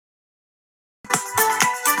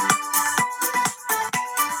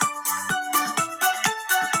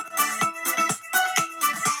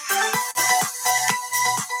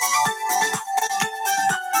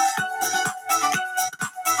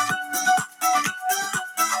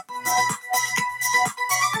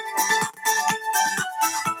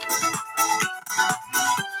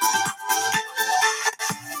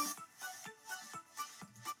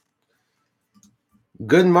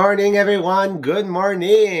Good morning, everyone. Good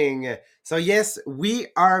morning. So, yes, we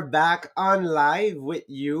are back on live with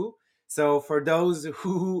you. So, for those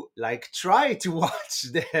who try to watch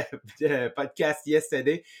the podcast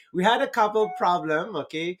yesterday, we had a couple problem,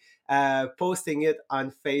 okay, posting it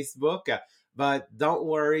on Facebook, but don't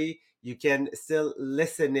worry, you can still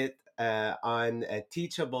listen it on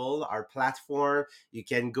Teachable, our platform. You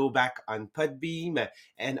can go back on Podbeam,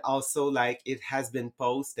 and also it has been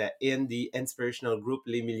posted in the inspirational group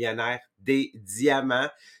Les Millionnaires des Diamants.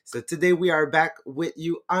 So today we are back with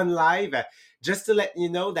you on live. Just to let you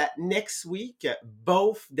know that next week,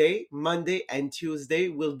 both day, Monday and Tuesday,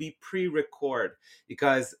 will be pre-record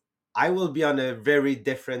because I will be on a very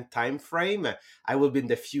different time frame. I will be in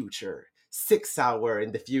the future. 6 hour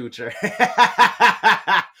in the future.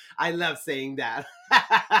 I love saying that.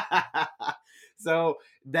 So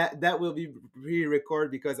that will be pre-record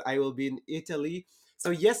because I will be in Italy.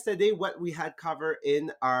 So yesterday, what we had covered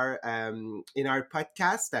in our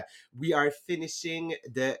podcast, we are finishing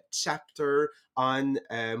the chapter on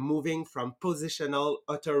moving from positional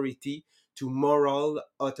authority to moral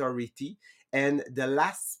authority. And the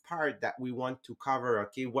last part that we want to cover,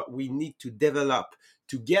 okay, what we need to develop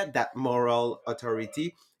to get that moral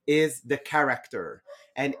authority is the character.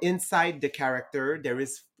 And inside the character, there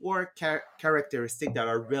is four characteristics that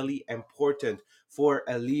are really important for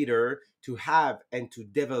a leader to have and to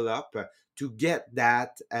develop to get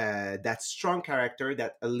that strong character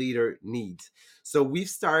that a leader needs. So we've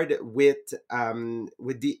started with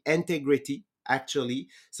the integrity actually.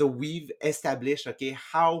 So we've established okay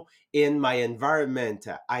how in my environment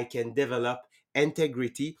I can develop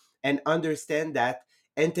integrity and understand that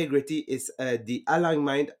integrity is the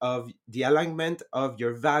alignment of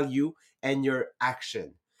your value and your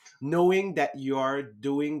action, knowing that you are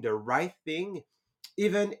doing the right thing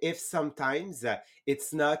even if sometimes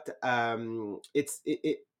it's not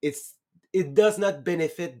it does not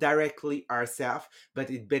benefit directly ourselves,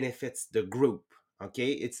 but it benefits the group.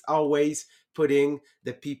 Okay, it's always putting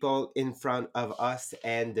the people in front of us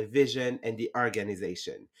and the vision and the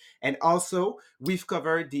organization. And also we've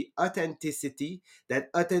covered the authenticity.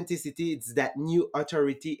 That authenticity, it's that new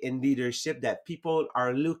authority in leadership that people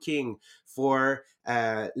are looking for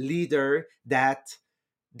a leader that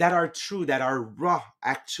are true, that are raw,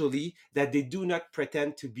 actually, that they do not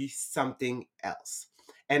pretend to be something else.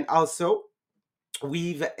 And also,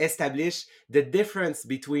 we've established the difference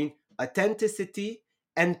between authenticity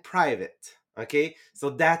and private. Okay, so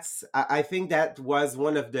that's I think that was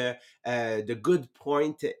one of the good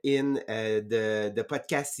point in the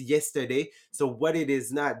podcast yesterday. So what it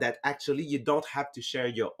is not that actually you don't have to share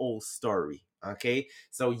your whole story. Okay,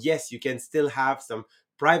 so yes, you can still have some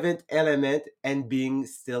private element and being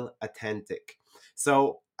still authentic.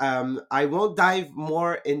 So I won't dive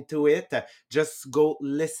more into it. Just go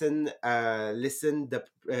listen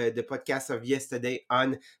the podcast of yesterday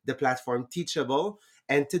on the platform Teachable.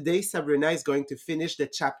 And today Sabrina is going to finish the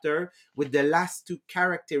chapter with the last two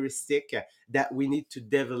characteristics that we need to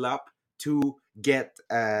develop to get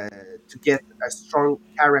a strong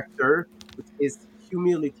character, which is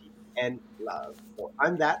humility and love. So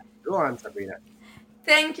on that, go on, Sabrina.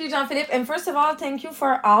 Thank you, Jean Philippe. And first of all, thank you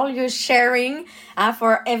for all your sharing,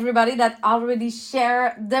 for everybody that already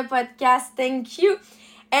shared the podcast. Thank you.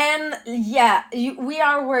 And yeah, we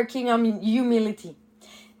are working on humility.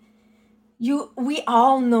 We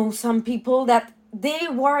all know some people that they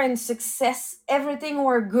were in success, everything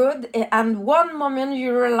were good, and one moment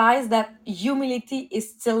you realize that humility is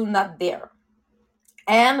still not there.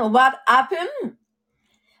 And what happened?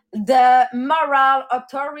 The moral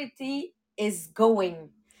authority is going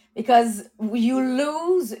because you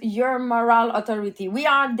lose your moral authority. We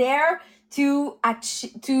are there to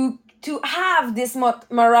have this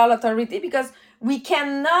moral authority because we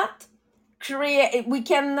cannot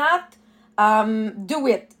do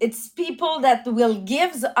it. It's people that will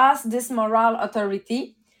give us this moral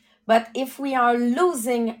authority, but if we are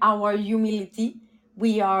losing our humility,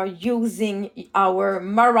 we are using our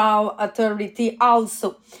moral authority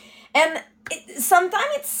also. And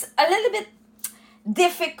sometimes it's a little bit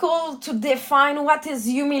difficult to define what is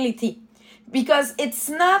humility because it's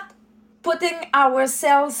not putting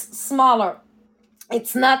ourselves smaller.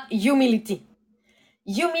 It's not humility.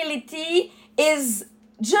 Humility is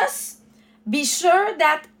just be sure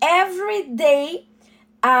that every day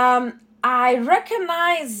I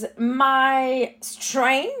recognize my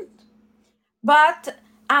strength, but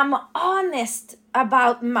I'm honest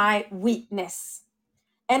about my weakness.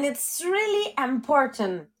 And it's really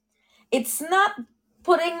important. It's not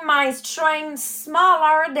putting my strengths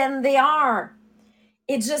smaller than they are.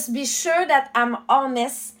 It's just be sure that I'm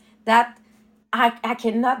honest, that I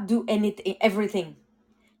cannot do anything, everything.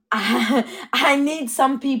 I need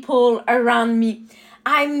some people around me.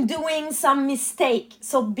 I'm doing some mistake.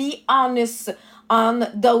 So be honest on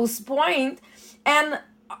those points. And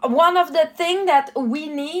one of the thing that we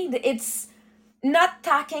need, it's not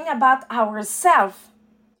talking about ourselves,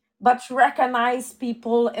 but recognize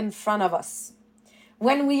people in front of us.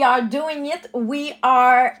 When we are doing it, we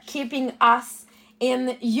are keeping us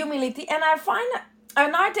in humility. And I find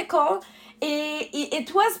an article,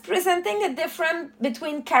 it was presenting a difference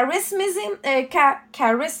between charismism,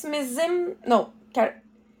 no,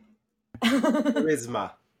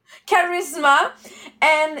 Charisma. charisma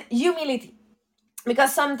and humility.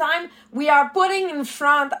 Because sometimes we are putting in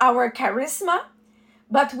front our charisma,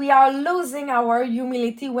 but we are losing our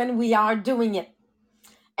humility when we are doing it.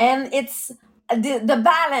 And it's the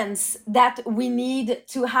balance that we need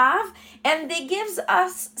to have, and they gives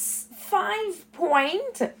us 5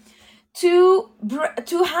 points to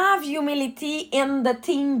have humility in the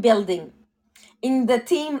team building, in the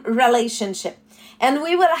team relationship. And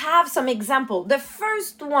we will have some example. The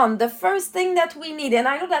first one, the first thing that we need, and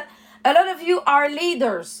I know that a lot of you are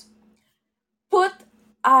leaders, put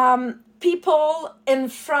people in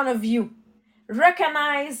front of you.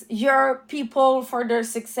 Recognize your people for their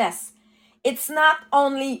success. It's not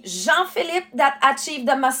only Jean-Philippe that achieved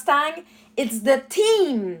the Mustang, it's the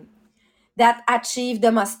team that achieved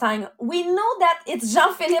the Mustang. We know that it's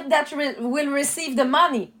Jean-Philippe that will receive the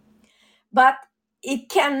money, but it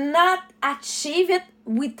cannot achieve it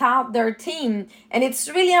without their team. And it's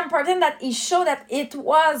really important that he showed that it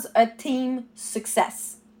was a team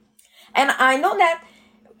success. And I know that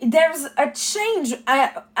there's a change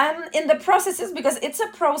and in the processes, because it's a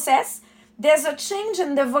process. There's a change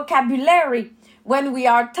in the vocabulary when we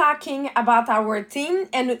are talking about our team,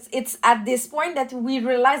 and it's at this point that we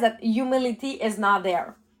realize that humility is not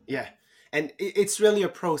there. Yeah. And it's really a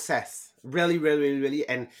process. Really, really, really.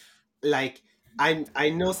 And like I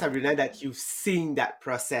know, Sabrina, that you've seen that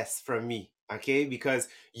process from me, okay? Because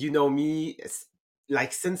you know me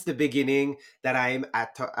like since the beginning that I'm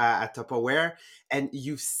at Tupperware, and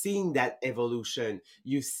you've seen that evolution.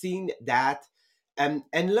 You've seen that, and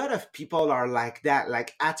a lot of people are like that.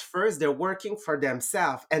 Like at first, they're working for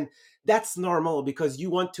themselves, and that's normal because you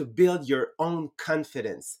want to build your own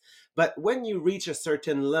confidence. But when you reach a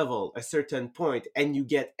certain level, a certain point, and you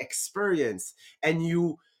get experience, and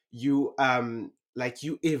you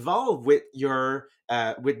evolve with your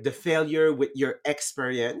with the failure, with your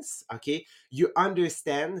experience, okay, you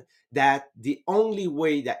understand that the only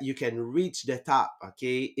way that you can reach the top,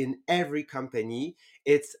 okay, in every company,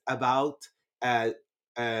 it's about uh,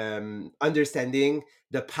 understanding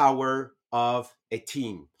the power of a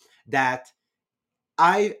team. That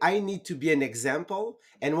I need to be an example,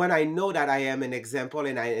 and when I know that I am an example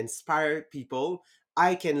and I inspire people,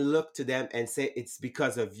 I can look to them and say it's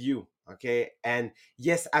because of you. Okay. And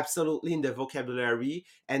yes, absolutely, in the vocabulary,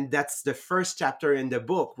 and that's the first chapter in the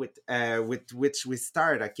book with which we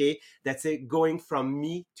start. Okay. That's it, going from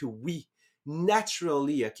me to we,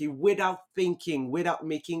 naturally, okay, without thinking, without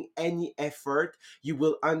making any effort. You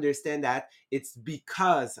will understand that it's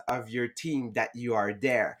because of your team that you are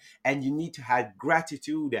there, and you need to have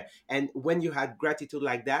gratitude. And when you have gratitude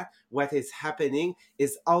like that, what is happening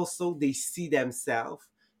is also they see themselves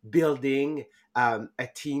building a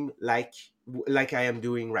team like I am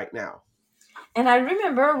doing right now. And I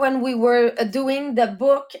remember when we were doing the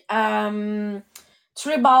book, Tribal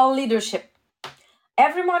Leadership.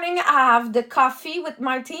 Every morning I have the coffee with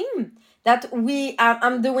my team, that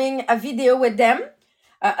I'm doing a video with them,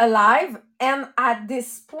 alive. And at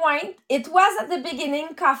this point, it was at the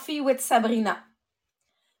beginning coffee with Sabrina.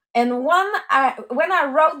 And when I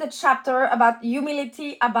wrote the chapter about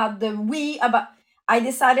humility, about the we, about, I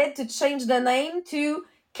decided to change the name to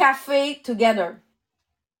Cafe Together,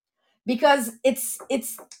 because it's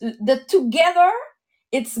the together.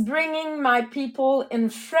 It's bringing my people in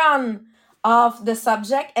front of the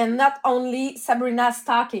subject, and not only Sabrina's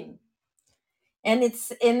talking. And it's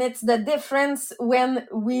the difference when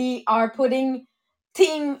we are putting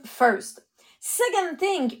team first. Second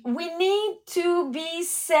thing, we need to be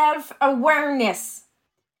self-awareness.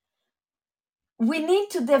 We need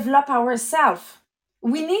to develop ourselves.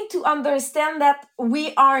 We need to understand that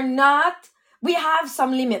we have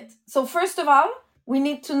some limit. So first of all, we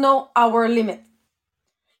need to know our limit.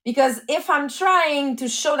 Because if I'm trying to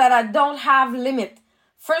show that I don't have limit,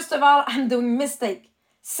 first of all, I'm doing mistake.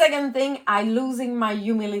 Second thing, I losing my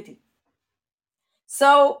humility.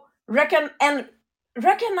 So recognize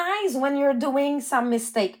when you're doing some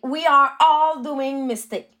mistake. We are all doing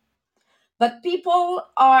mistake, but people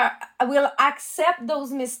are will accept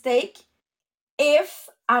those mistakes if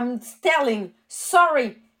I'm telling,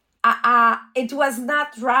 sorry, it was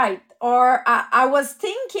not right, or I was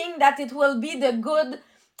thinking that it will be the good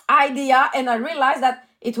idea and I realized that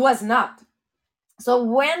it was not. So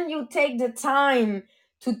when you take the time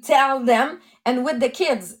to tell them, and with the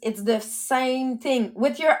kids, it's the same thing,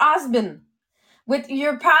 with your husband, with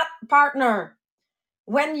your partner,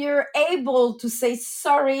 when you're able to say,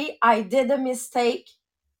 sorry, I did a mistake,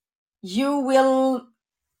 you will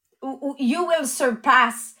you will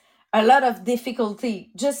surpass a lot of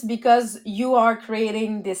difficulty just because you are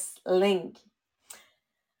creating this link.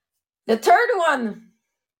 The third one,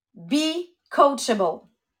 be coachable.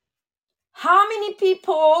 How many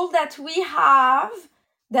people that we have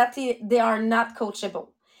that they are not coachable,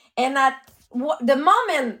 and at the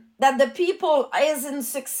moment that the people is in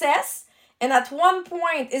success and at one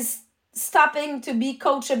point is stopping to be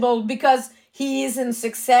coachable because he is in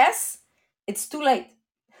success, it's too late.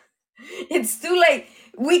 It's too late.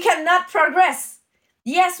 We cannot progress.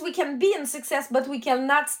 Yes, we can be in success, but we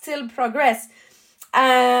cannot still progress.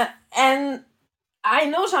 And I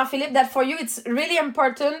know, Jean-Philippe, that for you it's really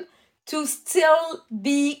important to still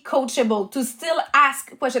be coachable, to still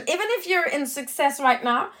ask questions. Even if you're in success right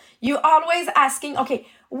now, you always asking, okay,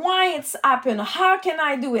 why it's happened? How can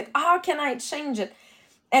I do it? How can I change it?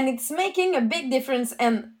 And it's making a big difference.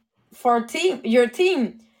 And for your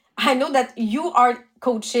team, I know that you are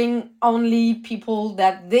coaching only people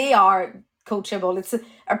that they are coachable. It's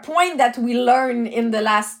a point that we learned in the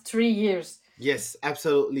last 3 years. Yes,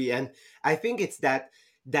 absolutely. And I think it's that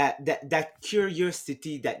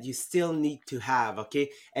curiosity that you still need to have, okay?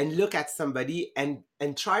 And look at somebody and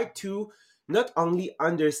try to not only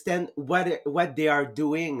understand what they are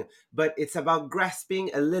doing, but it's about grasping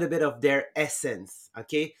a little bit of their essence,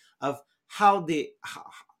 okay? Of how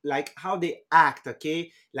like how they act,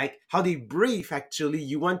 okay? Like how they breathe. Actually,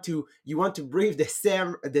 you want to breathe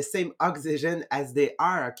the same oxygen as they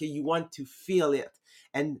are, okay? You want to feel it.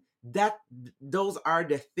 And that those are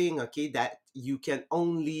the thing, okay, that you can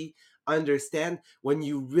only understand when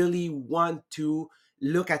you really want to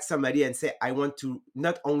look at somebody and say, I want to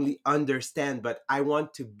not only understand, but I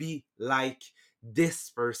want to be like this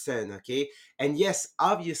person, okay? And yes,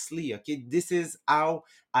 obviously, okay, this is how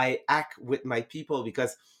I act with my people,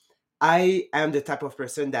 because I am the type of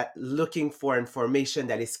person that looking for information,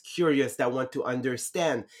 that is curious, that want to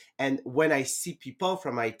understand. And when I see people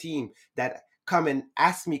from my team that come and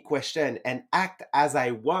ask me question and act as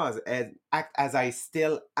I was and act as I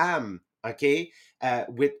still am, okay,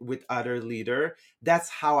 with other leader, that's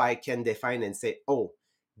how I can define and say, oh,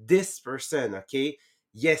 this person, okay,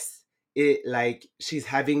 yes, it, like she's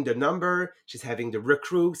having the number, she's having the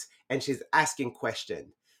recruits, and she's asking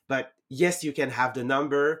question. But yes, you can have the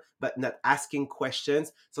number, but not asking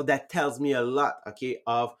questions. So that tells me a lot, okay,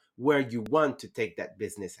 of where you want to take that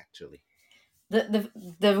business actually.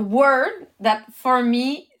 The word that for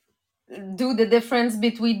me do the difference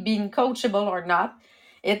between being coachable or not,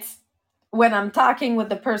 it's when I'm talking with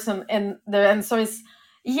the person and the answer is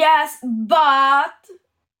yes, but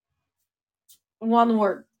one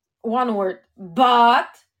word, but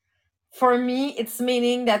for me it's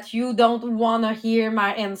meaning that you don't want to hear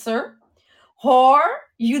my answer, or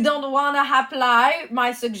you don't want to apply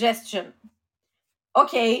my suggestion.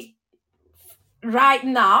 Okay, right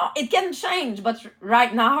now it can change, but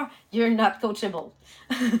right now you're not coachable.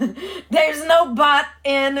 There's no but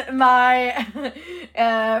in my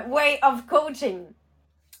way of coaching.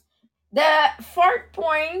 The fourth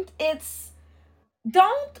point, it's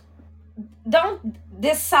don't don't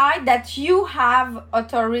decide that you have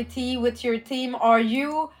authority with your team, or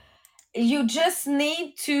you just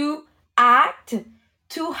need to act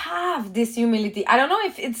to have this humility. I don't know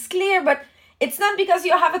if it's clear, but it's not because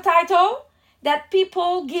you have a title that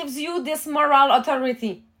people gives you this moral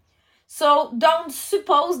authority. So don't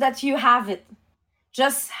suppose that you have it.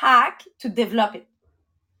 Just hack to develop it.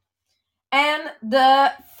 And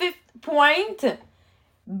the fifth point,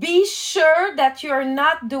 be sure that you're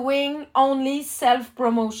not doing only self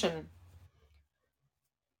promotion.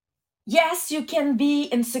 Yes, you can be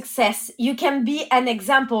in success, you can be an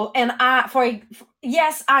example, and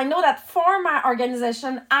yes, I know that for my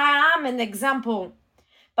organization I am an example,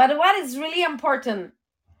 but what is really important,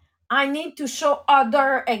 I need to show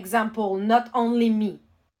other example, not only me.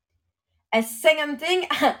 A second thing,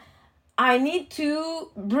 I need to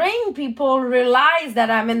bring people realize that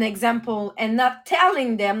I'm an example and not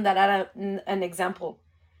telling them that I'm an example.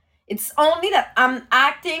 It's only that I'm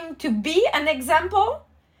acting to be an example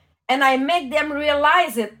and I make them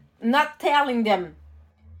realize it, not telling them.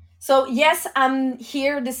 So yes, I'm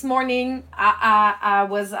here this morning. I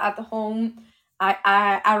was at home.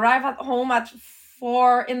 I arrive at home at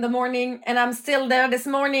 4 in the morning, and I'm still there this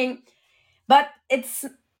morning. But it's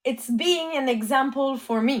being an example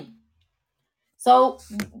for me. So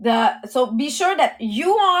be sure that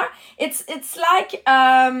you are. It's like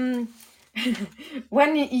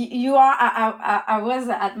when you are. I was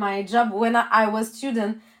at my job when I was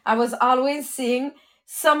student. I was always seeing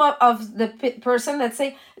some of the person that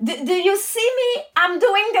say, do you see me? I'm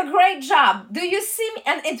doing a great job. Do you see me?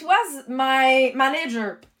 And it was my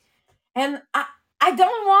manager. And I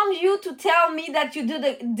don't want you to tell me that you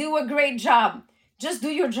do a great job. Just do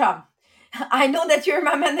your job. I know that you're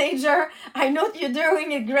my manager. I know you're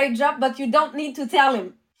doing a great job, but you don't need to tell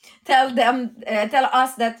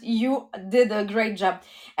us that you did a great job.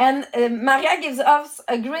 And Maria gives us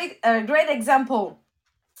a great example.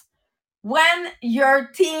 When your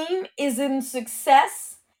team is in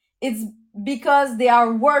success, it's because they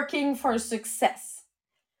are working for success.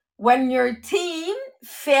 When your team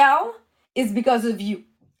fail, it's because of you.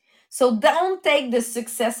 So don't take the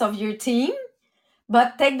success of your team,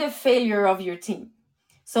 but take the failure of your team.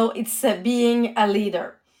 So it's being a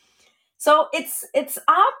leader. So it's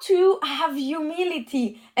how to have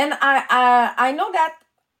humility. And I know that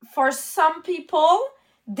for some people,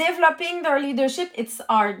 developing their leadership, it's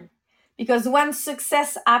hard. Because when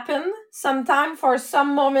success happen, sometime for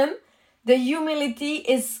some moment, the humility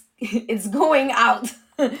is it's going out.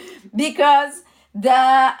 Because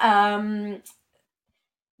the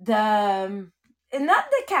not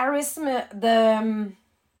the charisma,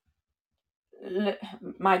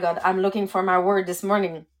 my god, I'm looking for my word this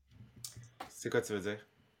morning. C'est quoi tu veux dire?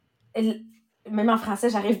 Même en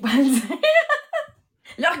français, j'arrive pas à le dire.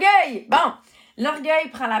 L'orgueil! Bon, l'orgueil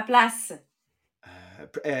prend la place.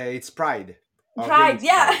 It's pride. Pride, Orgueil,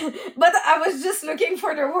 yeah. pride. But I was just looking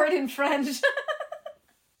for the word in French.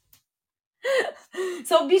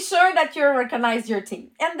 So be sure that you recognize your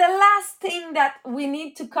team. And the last thing that we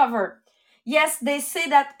need to cover. Yes, they say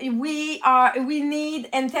that we need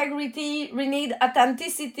integrity, we need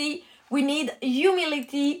authenticity, we need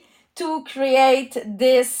humility to create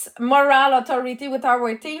this moral authority with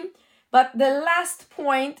our team. But the last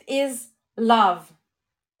point is love.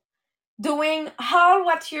 Doing all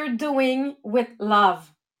what you're doing with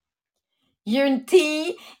love. Your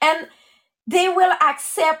team, and they will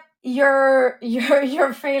accept your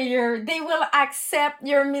failure. They will accept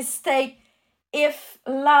your mistake if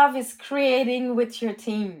love is creating with your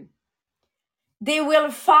team. They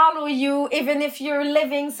will follow you even if you're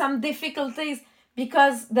living some difficulties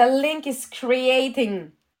because the link is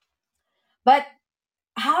creating. But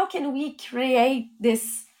how can we create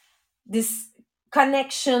this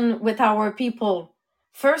connection with our people?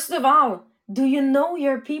 First of all, do you know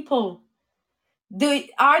your people?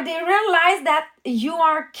 Are they realize that you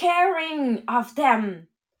are caring of them?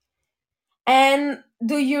 And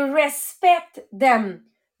do you respect them?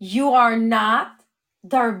 You are not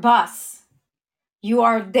their boss. You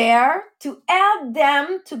are there to help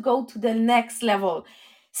them to go to the next level.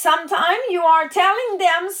 Sometimes you are telling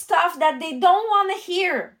them stuff that they don't want to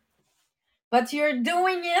hear, but you're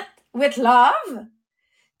doing it with love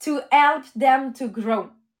to help them to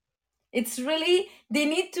grow. It's really, they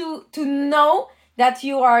need to know that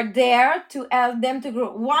you are there to help them to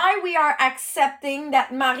grow. Why we are accepting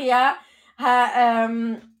that Maria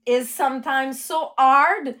is sometimes so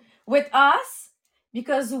hard with us?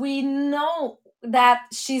 Because we know that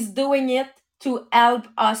she's doing it to help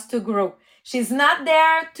us to grow. She's not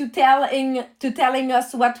there to telling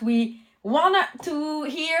us what we want to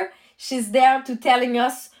hear. She's there to telling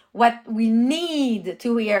us what we need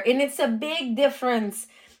to hear. And it's a big difference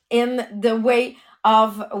in the way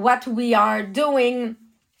of what we are doing.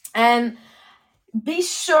 And be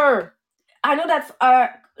sure, I know that a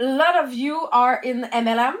lot of you are in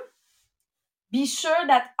MLM. Be sure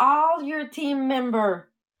that all your team members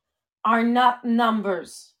are not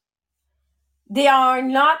numbers. They are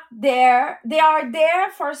not there. They are there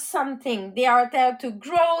for something. They are there to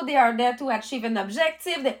grow. They are there to achieve an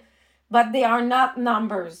objective, but they are not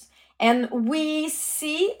numbers. And we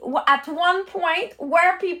see at one point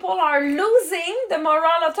where people are losing the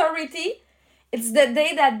moral authority. It's the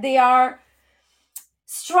day that they are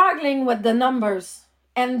struggling with the numbers,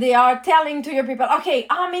 and they are telling to your people, okay,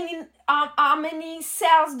 how many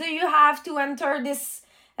sales do you have to enter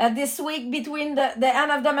this week between the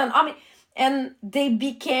end of the month? And they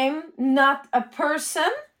became not a person.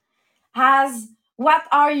 Has what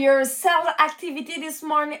are your sales activity this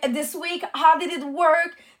week? How did it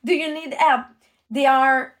work? Do you need help? They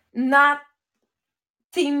are not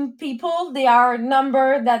team people. They are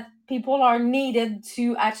number that people are needed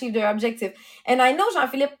to achieve their objective. And I know,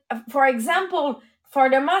 Jean-Philippe, for example, for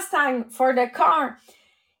the Mustang, for the car.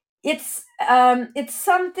 It's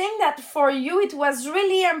something that for you it was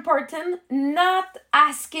really important, not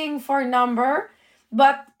asking for number,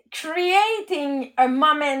 but creating a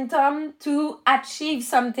momentum to achieve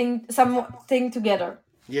something together.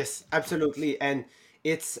 Yes, absolutely. And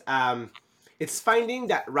it's um it's finding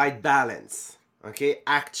that right balance, okay?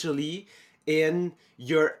 Actually in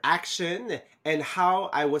your action and how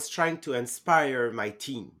I was trying to inspire my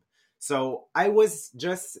team. So I was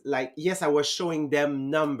just like, yes, I was showing them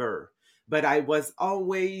number, but I was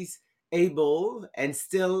always able, and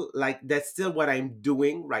still like that's still what I'm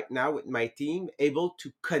doing right now with my team, able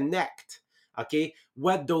to connect, okay,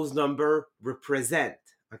 what those number represent,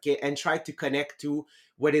 okay, and try to connect to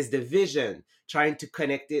what is the vision, trying to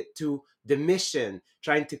connect it to the mission,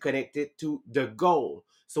 trying to connect it to the goal.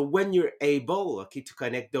 So when you're able, okay, to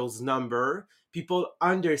connect those number, people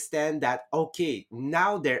understand that, okay,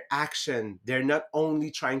 now their action, they're not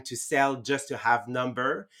only trying to sell just to have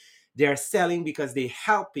number, they're selling because they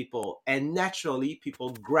help people, and naturally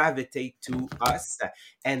people gravitate to us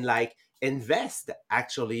and like invest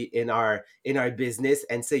actually in our business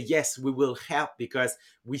and say yes, we will help because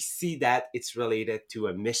we see that it's related to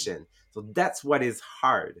a mission. So that's what is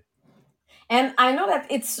hard. And I know that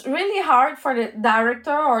it's really hard for the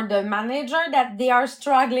director or the manager that they are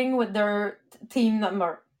struggling with their team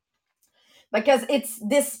number, because it's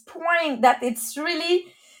this point that it's really,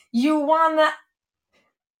 you wanna,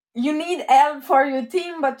 you need help for your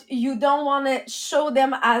team, but you don't want to show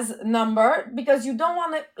them as number, because you don't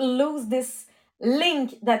want to lose this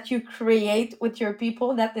link that you create with your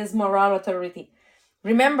people, that is moral authority.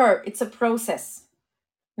 Remember, it's a process.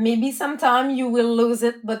 Maybe sometime you will lose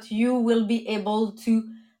it, but you will be able to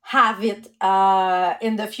have it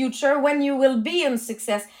in the future when you will be in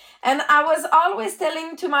success. And I was always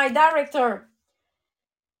telling to my director,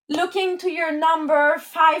 looking to your number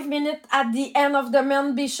 5 minutes at the end of the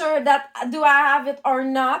month, be sure that do I have it or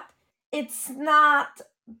not. It's not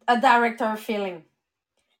a director feeling.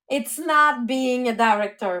 It's not being a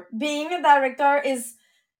director. Being a director is,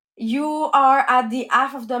 you are at the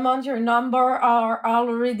half of the month, your number are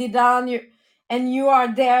already done, and you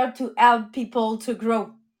are there to help people to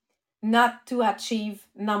grow, not to achieve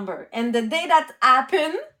number. And the day that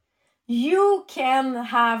happen, you can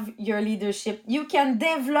have your leadership, you can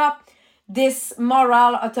develop this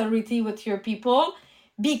moral authority with your people,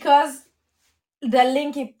 because the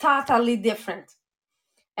link is totally different.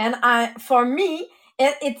 And for me,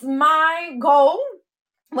 it's my goal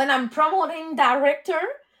when I'm promoting director,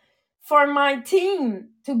 for my team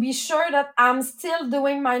to be sure that I'm still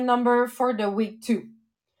doing my number for the week too.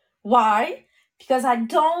 Why? Because I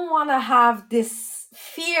don't want to have this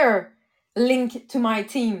fear linked to my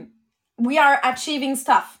team. We are achieving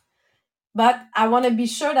stuff, but I want to be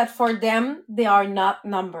sure that for them, they are not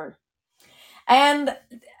numbered. And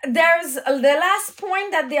there's the last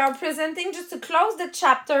point that they are presenting, just to close the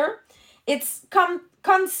chapter. It's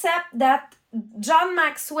concept that John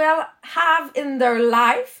Maxwell have in their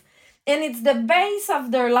life, and it's the base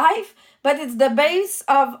of their life, but it's the base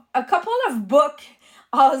of a couple of book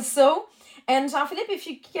also. And Jean-Philippe, if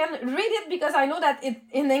you can read it, because I know that it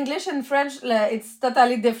in English and French it's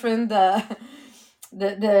totally different. The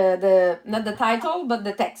not the title but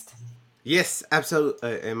the text. Yes,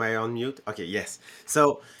 absolutely. Am I on mute? Okay, yes.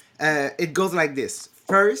 So it goes like this: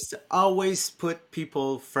 first, always put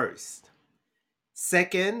people first.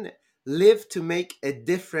 Second, live to make a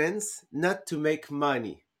difference, not to make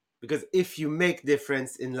money. Because if you make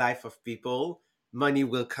difference in life of people, money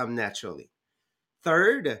will come naturally.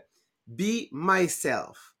 Third, be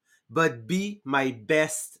myself, but be my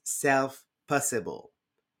best self possible.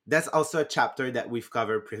 That's also a chapter that we've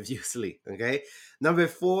covered previously. Okay. Number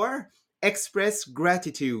four, express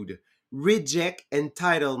gratitude, reject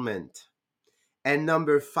entitlement. And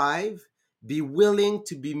number five, be willing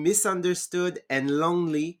to be misunderstood and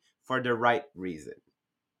lonely for the right reason.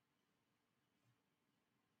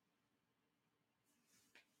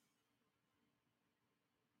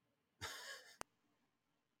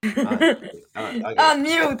 Okay.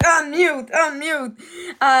 Unmute, unmute, unmute.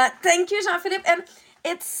 Thank you, Jean-Philippe. And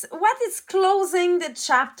it's what is closing the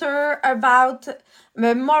chapter about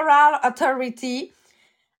the moral authority.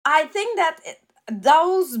 I think that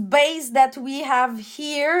those base that we have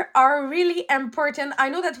here are really important. I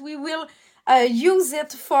know that we will use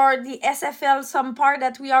it for the SFL. Some part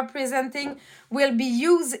that we are presenting will be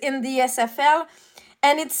used in the SFL,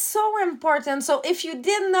 and it's so important. So if you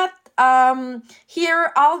did not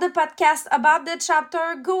hear all the podcast about the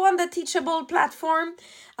chapter, go on the Teachable platform.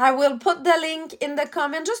 I will put the link in the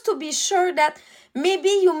comment, just to be sure that maybe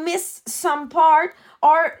you missed some part,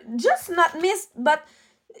 or just not miss, but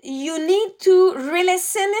you need to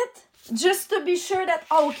re-listen it just to be sure that,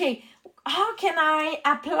 oh, okay, how can I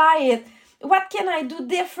apply it? What can I do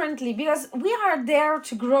differently? Because we are there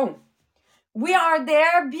to grow. We are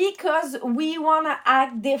there because we want to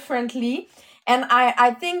act differently. And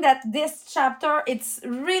I think that this chapter, it's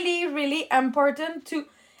really, really important to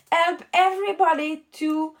help everybody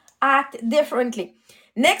to act differently.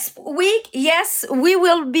 Next week, yes, we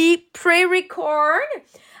will be pre-record,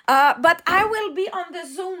 but I will be on the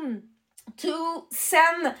Zoom to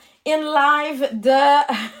send in live the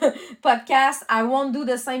podcast. I won't do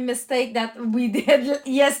the same mistake that we did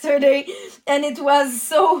yesterday, and it was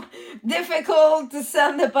so difficult to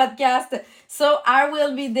send the podcast. So I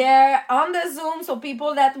will be there on the Zoom. So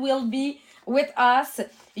people that will be with us,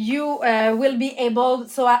 you will be able.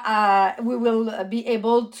 So we will be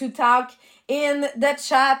able to talk in the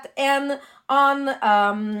chat and on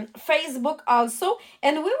Facebook also,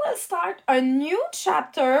 and we will start a new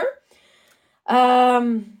chapter.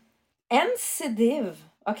 Incentive.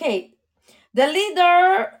 Okay. The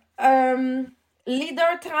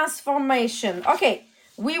leader transformation. Okay.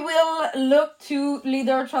 We will look to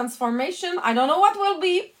leader transformation. I don't know what will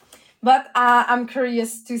be, but I'm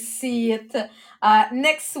curious to see it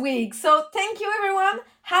next week. So thank you, everyone.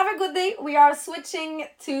 Have a good day. We are switching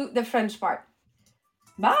to the French part.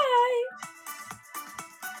 Bye.